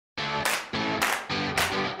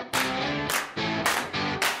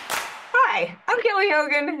Hi, I'm Kelly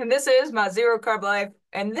Hogan, and this is my zero carb life,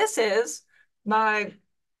 and this is my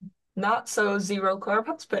not so zero carb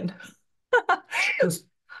husband. Just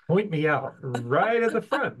point me out right at the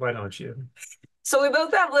front, why don't you? So we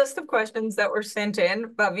both have a list of questions that were sent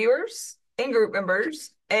in by viewers and group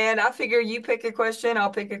members, and I figure you pick a question, I'll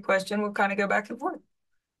pick a question, we'll kind of go back and forth.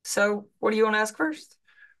 So what do you want to ask first?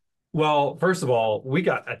 Well, first of all, we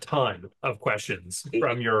got a ton of questions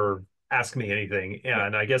from your Ask Me Anything. Yeah,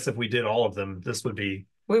 And I guess if we did all of them, this would be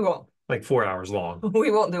we won't. like 4 hours long.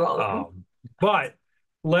 We won't do all of them. But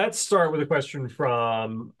let's start with a question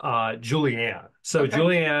from Julianne. So Okay.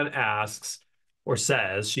 Julianne asks or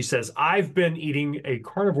says, she says, I've been eating a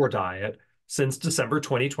carnivore diet since December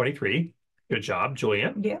 2023. Good job,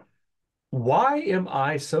 Julianne. Yeah. Why am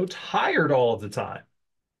I so tired all of the time?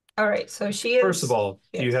 All right. So she First of is, all,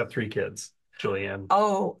 do you yes. have 3 kids, Julianne?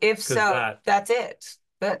 Oh, if Because so, that that's it.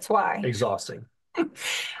 That's why. exhausting.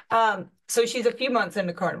 So she's a few months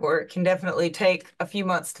into carnivore. It can definitely take a few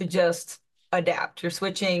months to just adapt. You're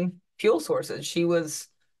switching fuel sources. She was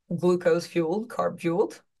glucose fueled, carb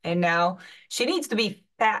fueled, and now she needs to be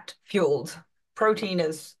fat fueled. Protein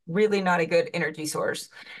is really not a good energy source.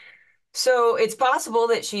 So it's possible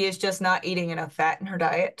that she is just not eating enough fat in her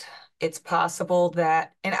diet. It's possible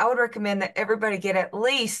that, and I would recommend that everybody get at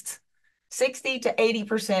least 60 to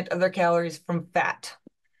 80% of their calories from fat.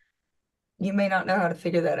 You may not know how to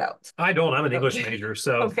figure that out. I don't. I'm an English Okay. major,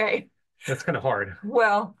 so Okay. that's kind of hard.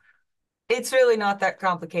 Well, it's really not that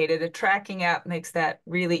complicated. A tracking app makes that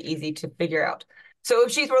really easy to figure out. So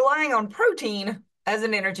if she's relying on protein as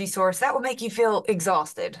an energy source, that will make you feel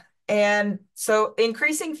exhausted. And so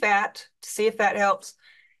increasing fat to see if that helps.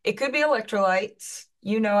 It could be electrolytes.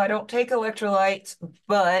 You know, I don't take electrolytes,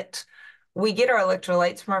 but we get our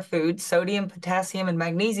electrolytes from our food. Sodium, potassium, and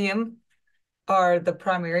magnesium are the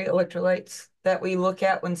primary electrolytes that we look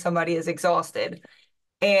at when somebody is exhausted.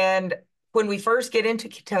 And when we first get into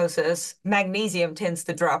ketosis, magnesium tends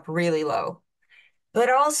to drop really low. But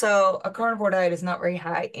also, a carnivore diet is not very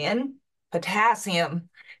high in potassium.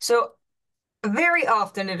 So, very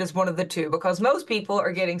often it is one of the two because most people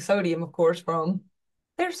are getting sodium, of course, from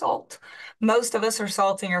their salt. Most of us are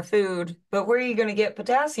salting our food, but where are you going to get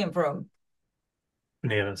potassium from?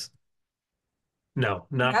 Bananas. No,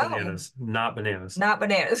 not No, bananas. Not bananas. not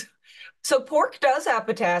bananas. So pork does have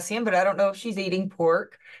potassium, but I don't know if she's eating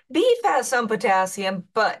pork. Beef has some potassium,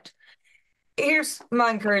 but here's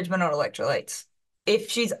my encouragement on electrolytes. If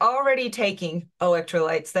she's already taking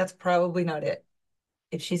electrolytes, that's probably not it.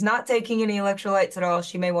 If she's not taking any electrolytes at all,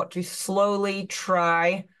 she may want to slowly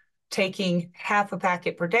try taking half a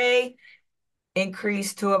packet per day,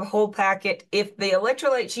 increase to a whole packet. If the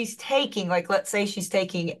electrolyte she's taking, like let's say she's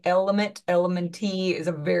taking Element T is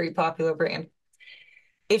a very popular brand.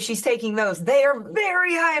 If she's taking those, they are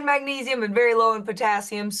very high in magnesium and very low in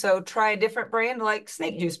potassium. So try a different brand like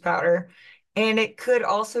snake juice powder. And it could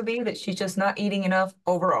also be that she's just not eating enough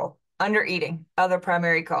overall. Under eating, other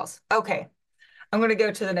primary cause. Okay, I'm going to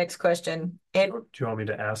go to the next question. And Do you want me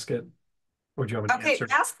to ask it, or do you want me to okay, answer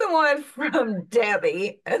it? ask the one from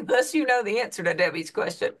Debbie, unless you know the answer to Debbie's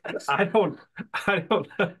question. I don't. I don't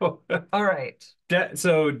know. All right.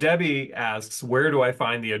 So Debbie asks, where do I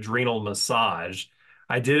find the adrenal massage?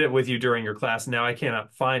 I did it with you during your class. Now I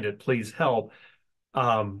cannot find it. Please help.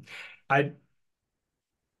 Um, I,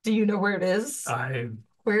 Do you know where it is? I,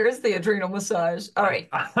 Where is the adrenal massage? All I, right.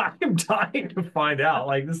 I'm dying to find out.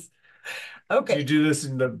 Like this, do you Okay. do this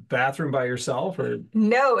in the bathroom by yourself, or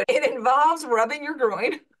No, it involves rubbing your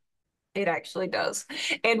groin. It actually does.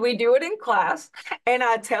 And we do it in class. And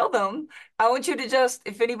I tell them, I want you to just,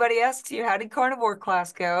 if anybody asks you, how did carnivore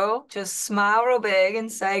class go? Just smile real big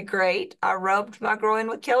and say, great, I rubbed my groin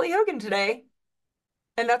with Kelly Hogan today.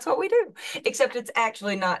 And that's what we do. Except it's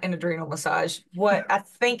actually not an adrenal massage. What I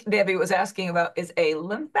think Debbie was asking about is a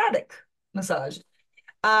lymphatic massage.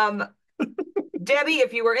 Um, Debbie,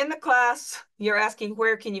 if you were in the class, you're asking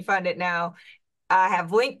where can you find it now? I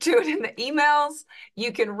have linked to it in the emails.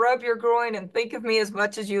 You can rub your groin and think of me as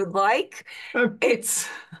much as you'd like. It's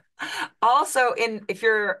also in, if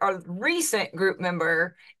you're a recent group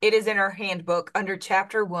member, it is in our handbook under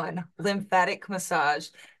chapter 1, lymphatic massage.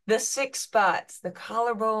 The 6 spots, the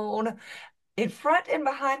collarbone, in front and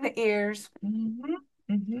behind the ears.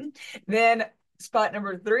 Then spot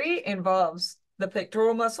number 3 involves the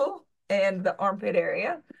pectoral muscle and the armpit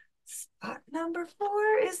area. Spot number 4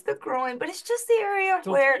 is the groin, but it's just the area don't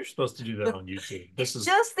think where you're supposed to do that on YouTube. This it's is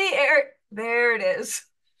just the area. There it is.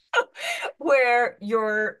 Where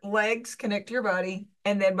your legs connect to your body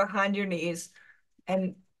and then behind your knees.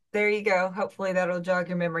 And there you go. Hopefully that'll jog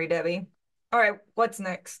your memory, Debbie. All right, what's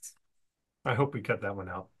next? I hope we cut that one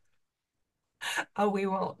out. Oh, we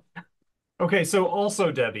won't. Okay, so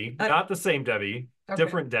also Debbie, Uh, not the same Debbie, okay.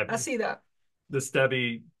 different I Debbie. see that. This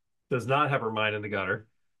Debbie does not have her mind in the gutter.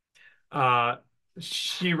 Uh,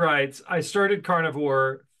 she writes, I started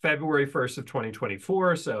carnivore February 1st of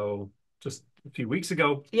 2024, so just a few weeks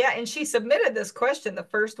ago. Yeah, and she submitted this question the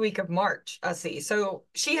first week of March, I see. So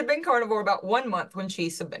she had been carnivore about 1 month when she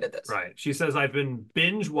submitted this. Right. She says, I've been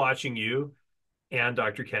binge watching you and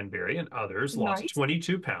Dr. Ken Berry and others, lost Nice.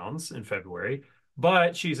 22 pounds in February,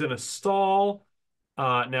 but she's in a stall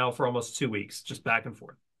now for almost 2 weeks, just back and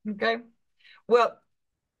forth. Okay. Well,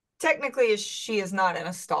 technically, she is not in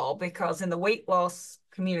a stall because in the weight loss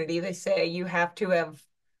community, they say you have to have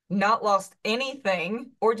not lost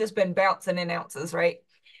anything or just been bouncing in ounces, right?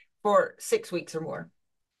 For 6 weeks or more.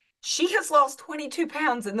 She has lost 22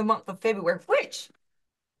 pounds in the month of February, which,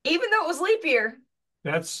 even though it was leap year,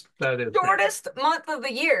 That is shortest month of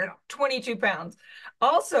the year, yeah. 22 pounds.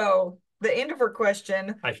 Also, the end of her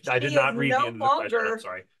question, I did not read the end of the question. I'm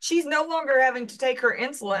sorry. She's no longer having to take her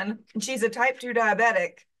insulin, and she's a type 2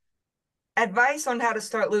 diabetic. Advice on how to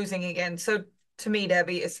start losing again. So to me,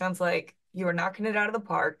 Debbie, it sounds like you are knocking it out of the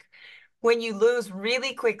park. When you lose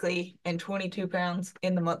really quickly, and 22 pounds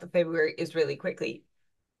in the month of February is really quickly,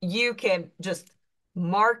 you can just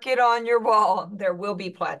mark it on your wall. There will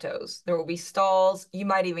be plateaus. There will be stalls. You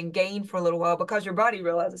might even gain for a little while because your body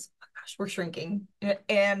realizes, oh my gosh, we're shrinking.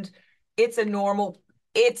 And it's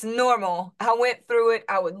it's normal. I went through it.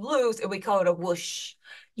 I would lose, and we call it a whoosh.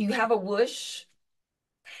 You have a whoosh.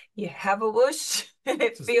 You have a whoosh, and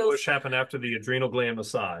it Does feels. The whoosh happen after the adrenal gland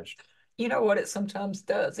massage? You know what? It sometimes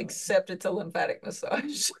does, except it's a lymphatic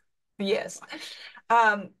massage. Yes.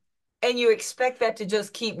 And you expect that to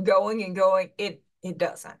just keep going and going. It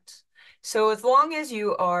doesn't. So as long as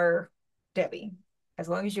you are Debbie, as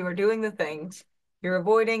long as you are doing the things, you're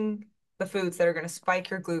avoiding the foods that are going to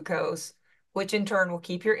spike your glucose, which in turn will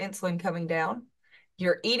keep your insulin coming down.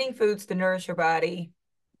 You're eating foods to nourish your body.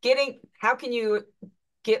 How can you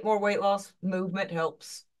get more weight loss? Movement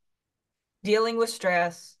helps. Dealing with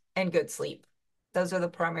stress and good sleep. Those are the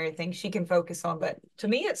primary things she can focus on. But to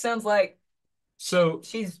me, it sounds like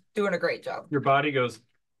she's doing a great job. Your body goes,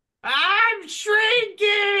 I'm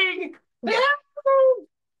shrinking. Yeah.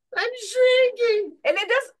 I'm shrinking. And it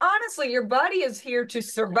does, honestly, your body is here to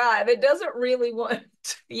survive. It doesn't really want,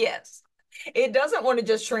 yes, it doesn't want to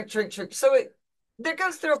just shrink, shrink, shrink. So there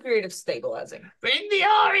goes through a period of stabilizing. Bring the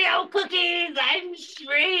Oreo cookies. I'm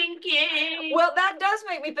shrinking. Well, that does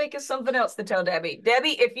make me think of something else to tell Debbie.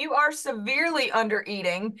 Debbie, if you are severely under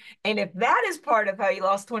eating, and if that is part of how you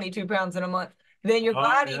lost 22 pounds in a month, then your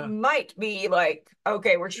body might be like,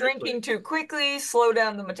 okay, we're shrinking too quickly, slow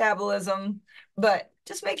down the metabolism, but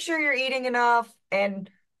just make sure you're eating enough. And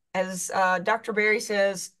as Dr. Berry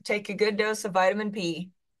says, take a good dose of vitamin P.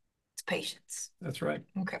 It's patience. That's right.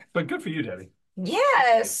 Okay. But good for you, Debbie.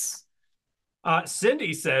 Yes.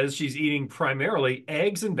 Cindy says she's eating primarily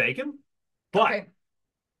eggs and bacon, but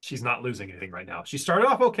she's not losing anything right now. She started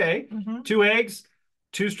off okay. 2 eggs,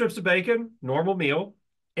 2 strips of bacon, normal meal.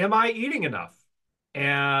 Am I eating enough?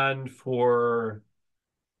 And for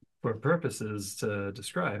purposes to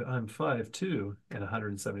describe, I'm 5'2" and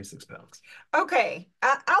 176 pounds. Okay,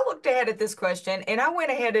 I looked ahead at this question, and I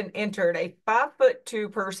went ahead and entered a 5'2"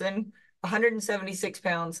 person, 176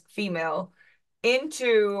 pounds, female,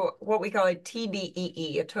 into what we call a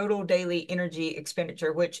TDEE, a total daily energy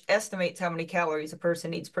expenditure, which estimates how many calories a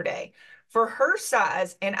person needs per day. For her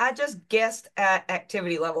size, and I just guessed at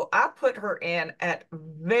activity level, I put her in at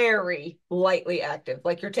very lightly active,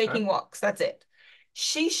 like you're taking walks, that's it.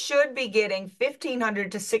 She should be getting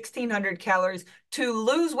 1,500 to 1,600 calories to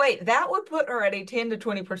lose weight. That would put her at a 10 to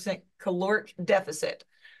 20% caloric deficit.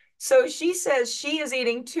 So she says she is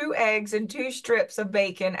eating 2 eggs and 2 strips of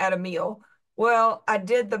bacon at a meal. Well, I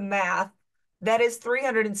did the math. That is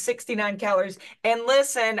 369 calories. And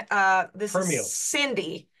listen, this is meal.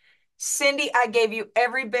 Cindy. Cindy, I gave you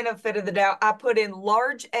every benefit of the doubt. I put in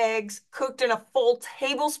large eggs cooked in a full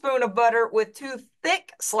tablespoon of butter with 2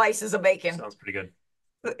 thick slices of bacon. Sounds pretty good.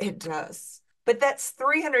 It does. But that's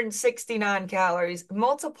 369 calories.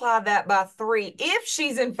 Multiply that by 3 if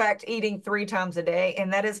she's in fact eating 3 times a day,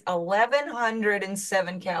 and that is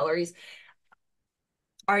 1,107 calories.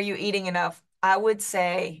 Are you eating enough? I would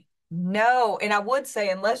say no. And I would say,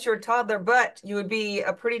 unless you're a toddler, but you would be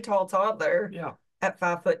a pretty tall toddler at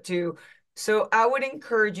 5'2". So I would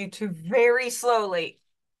encourage you to very slowly,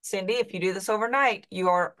 Cindy, if you do this overnight, you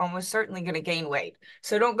are almost certainly going to gain weight.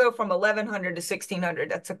 So don't go from 1,100 to 1,600.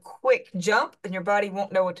 That's a quick jump, and your body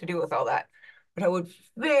won't know what to do with all that. But I would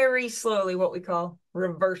very slowly, what we call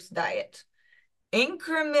reverse diet.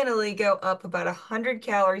 incrementally go up about 100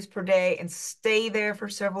 calories per day and stay there for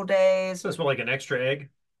several days. So it's more like an extra egg?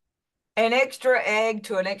 An extra egg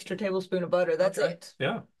to an extra tablespoon of butter. That's it.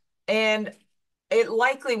 Yeah. And it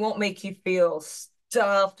likely won't make you feel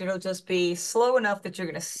stuffed. It'll just be slow enough that you're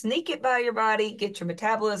going to sneak it by your body, get your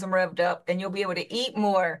metabolism revved up, and you'll be able to eat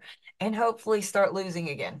more and hopefully start losing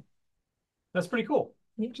again. That's pretty cool.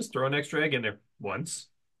 You just throw an extra egg in there once,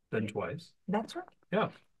 then twice. That's right. Yeah.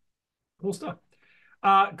 Cool stuff.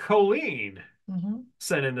 Colleen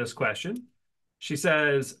sent in this question. She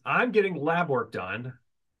says, I'm getting lab work done.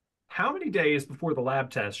 How many days before the lab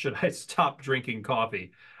test should I stop drinking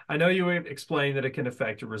coffee? I know you explained that it can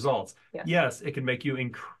affect your results. Yes. Yes, it can make you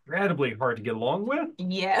incredibly hard to get along with.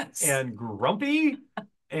 Yes. And grumpy.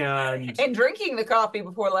 And drinking the coffee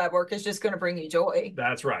before lab work is just going to bring you joy.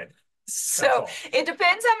 That's right. So it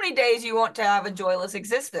depends how many days you want to have a joyless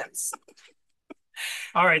existence.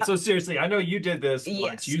 All right. So seriously, I know you did this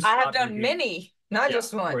once. Yes, I have done many, not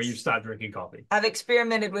just once. Where you stopped drinking coffee. I've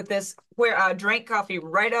experimented with this where I drank coffee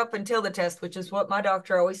right up until the test, which is what my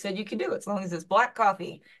doctor always said you can do. As long as it's black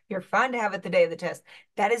coffee, you're fine to have it the day of the test.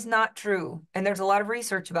 That is not true. And there's a lot of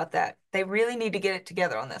research about that. They really need to get it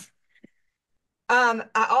together on this.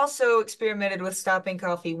 I also experimented with stopping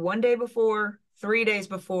coffee 1 day before, 3 days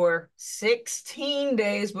before, 16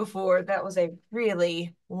 days before. That was a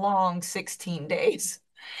really long 16 days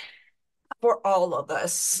for all of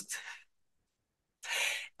us.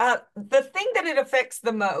 The thing that it affects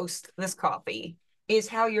the most, this coffee, is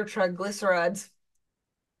how your triglycerides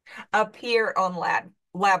appear on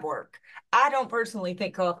lab work. I don't personally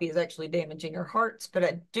think coffee is actually damaging your hearts, but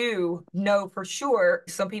I do know for sure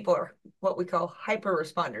some people are what we call hyper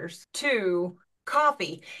responders to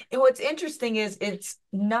coffee. And what's interesting is it's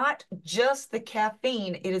not just the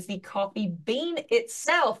caffeine, it is the coffee bean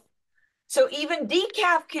itself. So even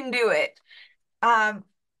decaf can do it.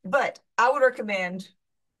 But I would recommend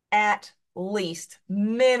at least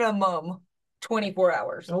minimum 24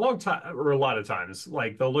 hours. A long time, or a lot of times,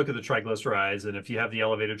 like they'll look at the triglycerides, and if you have the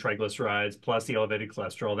elevated triglycerides plus the elevated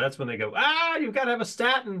cholesterol, that's when they go, you've got to have a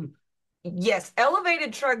statin. Yes,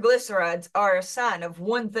 elevated triglycerides are a sign of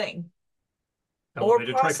one thing.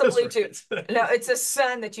 Elevated or possibly two. No, it's a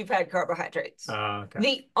sign that you've had carbohydrates. Okay.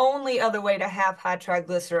 The only other way to have high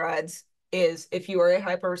triglycerides is if you are a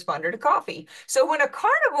hyperresponder to coffee. So when a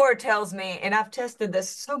carnivore tells me, and I've tested this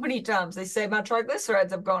so many times, they say my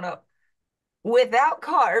triglycerides have gone up without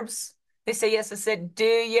carbs. They say, yes. I said,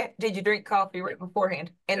 did you drink coffee right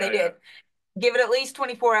beforehand? And they did. Give it at least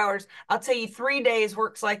 24 hours. I'll tell you, 3 days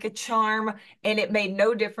works like a charm, and it made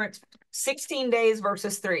no difference. 16 days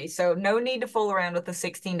versus 3. So no need to fool around with the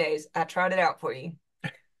 16 days. I tried it out for you.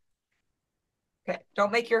 Okay.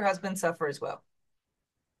 Don't make your husband suffer as well.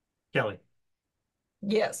 Kelly.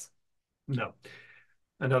 Yes. No.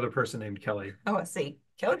 Another person named Kelly. Oh, I see.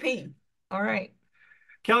 Kelly P. All right.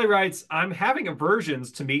 Kelly writes, I'm having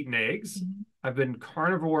aversions to meat and eggs. I've been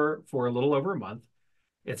carnivore for a little over a month.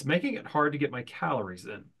 It's making it hard to get my calories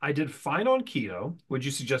in. I did fine on keto. Would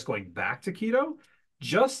you suggest going back to keto?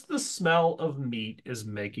 Just the smell of meat is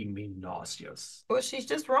making me nauseous. Well, she's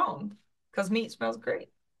just wrong because meat smells great.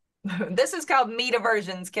 This is called meat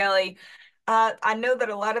aversions, Kelly. I know that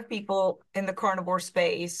a lot of people in the carnivore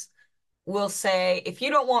space will say, if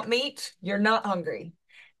you don't want meat, you're not hungry.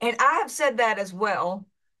 And I have said that as well.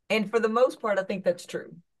 And for the most part, I think that's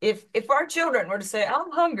true. If our children were to say,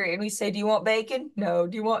 I'm hungry, and we say, do you want bacon? No.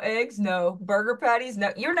 Do you want eggs? No. Burger patties?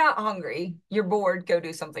 No. You're not hungry. You're bored. Go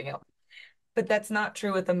do something else. But that's not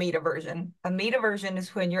true with a meat aversion. A meat aversion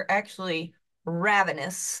is when you're actually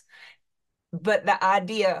ravenous. But the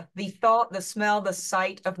idea, the thought, the smell, the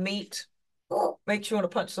sight of meat makes you want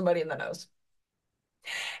to punch somebody in the nose.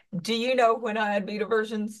 Do you know when I had meat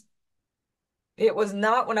aversions? It was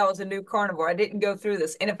not when I was a new carnivore. I didn't go through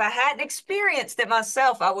this. And if I hadn't experienced it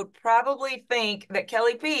myself, I would probably think that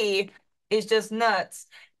Kelly P is just nuts.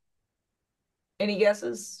 Any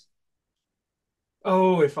guesses?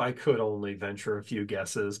 Oh, if I could only venture a few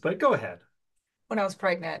guesses, but go ahead. When I was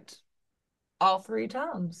pregnant, all 3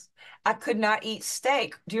 times. I could not eat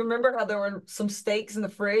steak. Do you remember how there were some steaks in the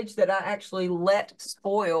fridge that I actually let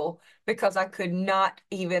spoil because I could not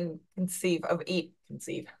even conceive of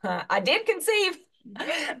conceive. I did conceive,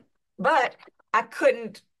 but I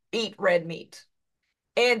couldn't eat red meat.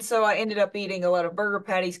 And so I ended up eating a lot of burger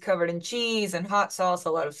patties covered in cheese and hot sauce,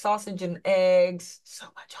 a lot of sausage and eggs, so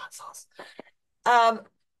much hot sauce.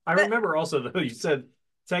 I remember also, though, you said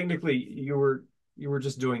technically you were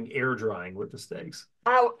just doing air drying with the steaks.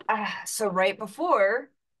 So right before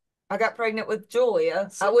I got pregnant with Julia,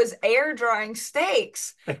 I was air drying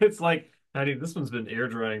steaks. It's like Heidi, this one's been air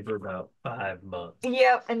drying for about 5 months.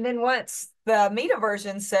 Yep. And then once the Meta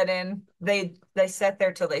version set in, they sat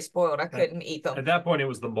there till they spoiled. I couldn't eat them. At that point, it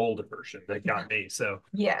was the molded version that got me. So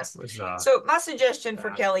yes. was, so my suggestion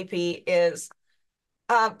for Kelly P is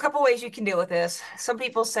a couple ways you can deal with this. Some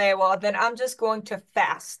people say, well, then I'm just going to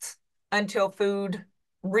fast until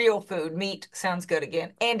real food, meat sounds good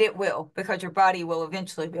again. And it will, because your body will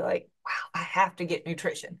eventually be like, wow, I have to get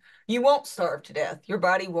nutrition. You won't starve to death. Your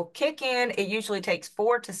body will kick in. It usually takes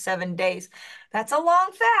 4 to 7 days. That's a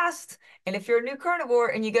long fast. And if you're a new carnivore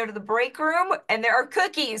and you go to the break room and there are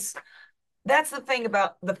cookies, that's the thing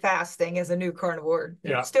about the fasting as a new carnivore.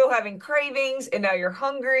 You're still having cravings and now you're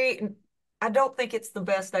hungry. I don't think it's the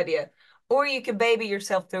best idea. Or you can baby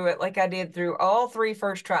yourself through it like I did through all 3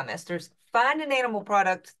 first trimesters. Find an animal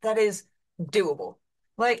product that is doable.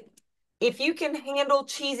 Like if you can handle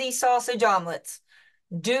cheesy sausage omelets,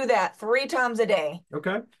 do that 3 times a day.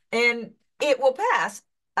 Okay. And it will pass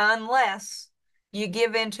unless you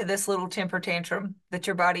give in to this little temper tantrum that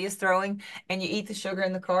your body is throwing and you eat the sugar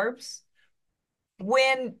and the carbs.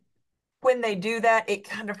 When they do that, it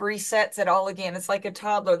kind of resets it all again. It's like a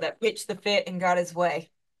toddler that pitched the fit and got his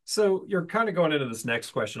way. So you're kind of going into this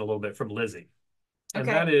next question a little bit from Lizzie. And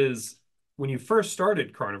that is, when you first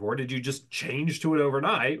started carnivore, did you just change to it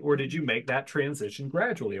overnight, or did you make that transition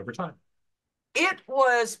gradually over time? It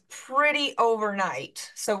was pretty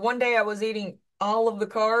overnight. So one day I was eating all of the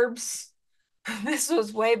carbs. This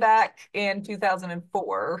was way back in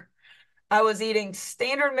 2004. I was eating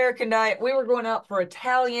standard American diet. We were going out for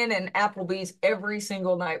Italian and Applebee's every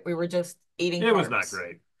single night. We were just eating It carbs. was not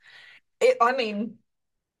great. I mean,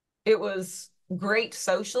 it was great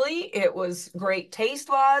socially. It was great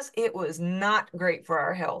taste-wise. It was not great for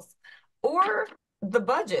our health or the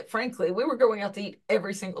budget, frankly. We were going out to eat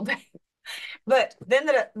every single day. But then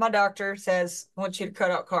my doctor says, I want you to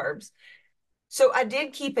cut out carbs. So I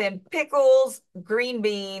did keep in pickles, green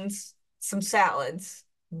beans, some salads,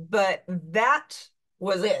 but that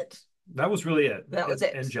was it. That was really it. That was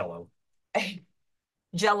it. And Jello.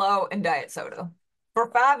 Jello and diet soda. For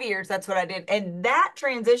 5 years, that's what I did. And that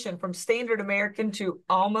transition from standard American to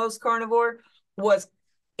almost carnivore was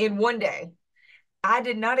in one day. I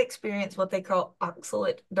did not experience what they call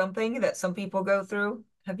oxalate dumping that some people go through.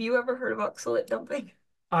 Have you ever heard of oxalate dumping?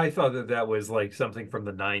 I thought that that was like something from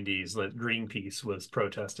the 90s that Greenpeace was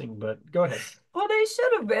protesting, but go ahead. Well, they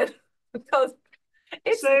should have been because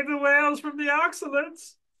save the whales from the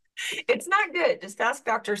oxalates. It's not good. Just ask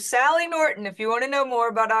Dr. Sally Norton if you want to know more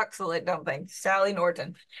about oxalate dumping. Sally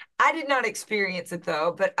Norton. I did not experience it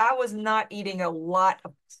though, but I was not eating a lot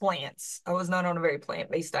of plants. I was not on a very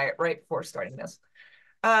plant-based diet right before starting this.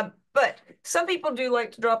 But some people do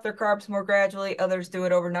like to drop their carbs more gradually. Others do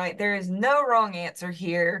it overnight. There is no wrong answer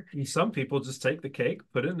here. And some people just take the cake,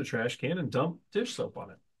 put it in the trash can, and dump dish soap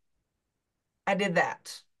on it. I did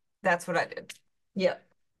that. That's what I did. Yep.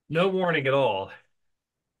 No warning at all.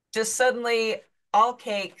 Just suddenly, all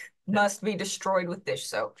cake must be destroyed with dish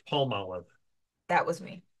soap. Palmolive. That was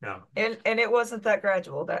me. Yeah. And it wasn't that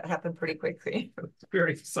gradual. That happened pretty quickly. It's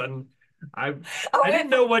very sudden. I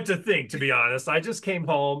didn't know what to think, to be honest. I just came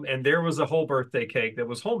home and there was a whole birthday cake that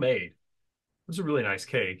was homemade. It was a really nice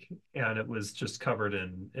cake, and it was just covered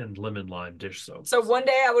in lemon lime dish soap. So one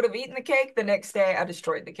day I would have eaten the cake. The next day I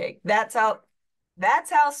destroyed the cake. That's how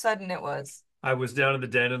sudden it was. I was down in the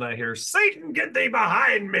den and I hear, "Satan, get thee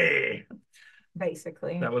behind me!"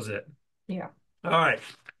 Basically. That was it. Yeah. All right.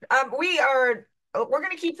 We're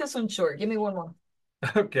gonna keep this one short. Give me one more.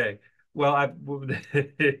 Okay. Well,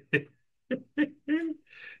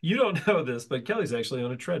 you don't know this, but Kelly's actually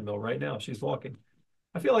on a treadmill right now. She's walking.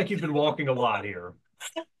 I feel like you've been walking a lot here.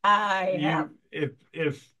 I have.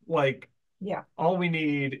 If like, yeah, all we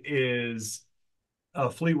need is a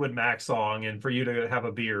Fleetwood Mac song and for you to have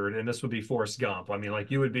a beard, and this would be Forrest Gump. I mean, like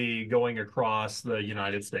you would be going across the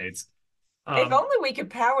United States. If only we could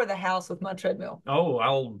power the house with my treadmill. Oh,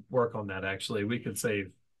 I'll work on that actually. We could save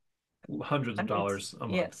hundreds of dollars a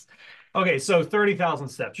month. Yes. Okay, so 30,000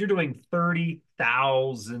 steps. You're doing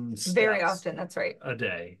 30,000 steps very often. That's right. A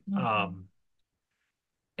day. Mm-hmm.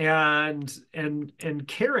 And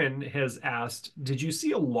Karen has asked, did you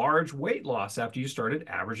see a large weight loss after you started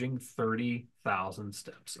averaging 30,000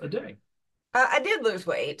 steps a day? I did lose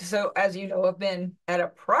weight. So as you know, I've been at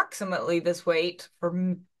approximately this weight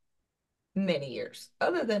for many years,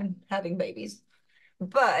 other than having babies.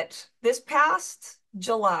 But this past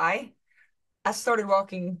July, I started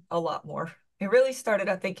walking a lot more. It really started,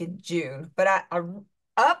 I think, in June, but I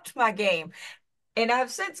upped my game. And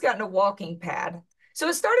I've since gotten a walking pad. So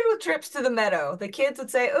it started with trips to the meadow. The kids would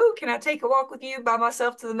say, "Oh, can I take a walk with you by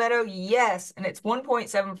myself to the meadow?" Yes. And it's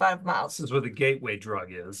 1.75 miles. This is where the gateway drug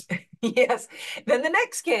is. Yes. Then the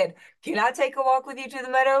next kid, "Can I take a walk with you to the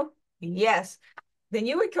meadow?" Yes. Then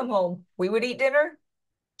you would come home. We would eat dinner.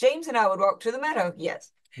 James and I would walk to the meadow.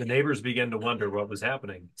 Yes. The neighbors began to wonder what was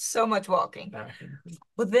happening. So much walking.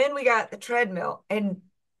 Well, then we got the treadmill, and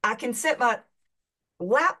I can set my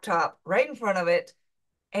laptop right in front of it,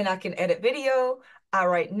 and I can edit video. I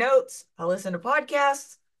write notes. I listen to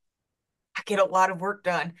podcasts. I get a lot of work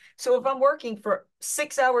done. So if I'm working for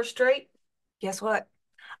 6 hours straight, guess what?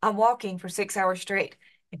 I'm walking for 6 hours straight.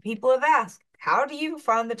 And people have asked, how do you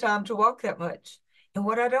find the time to walk that much? And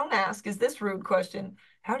what I don't ask is this rude question: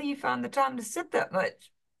 how do you find the time to sit that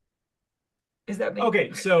much? Is that me?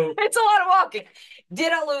 Okay, so it's a lot of walking.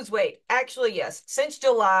 Did I lose weight? Actually, yes. Since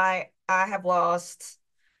July, I have lost.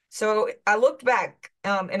 So I looked back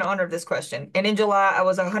in honor of this question. And in July, I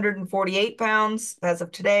was 148 pounds. As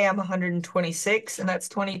of today, I'm 126, and that's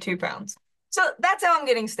 22 pounds. So that's how I'm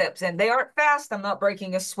getting steps in. They aren't fast. I'm not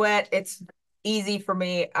breaking a sweat. It's easy for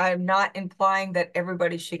me. I'm not implying that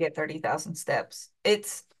everybody should get 30,000 steps.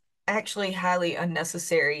 It's actually highly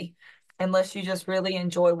unnecessary unless you just really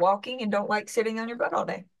enjoy walking and don't like sitting on your butt all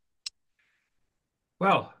day.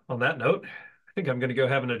 Well, on that note, I think I'm going to go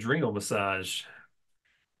have an adrenal massage.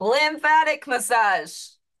 Lymphatic massage.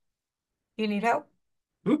 You need help?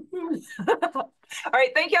 All right.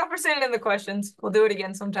 Thank y'all for sending in the questions. We'll do it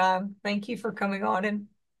again sometime. Thank you for coming on and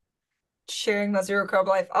sharing my zero carb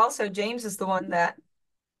life. Also, James is the one that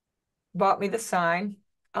bought me the sign.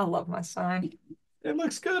 I love my sign. It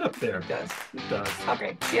looks good up there. It does. It does.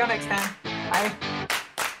 Okay. See y'all next time. Bye.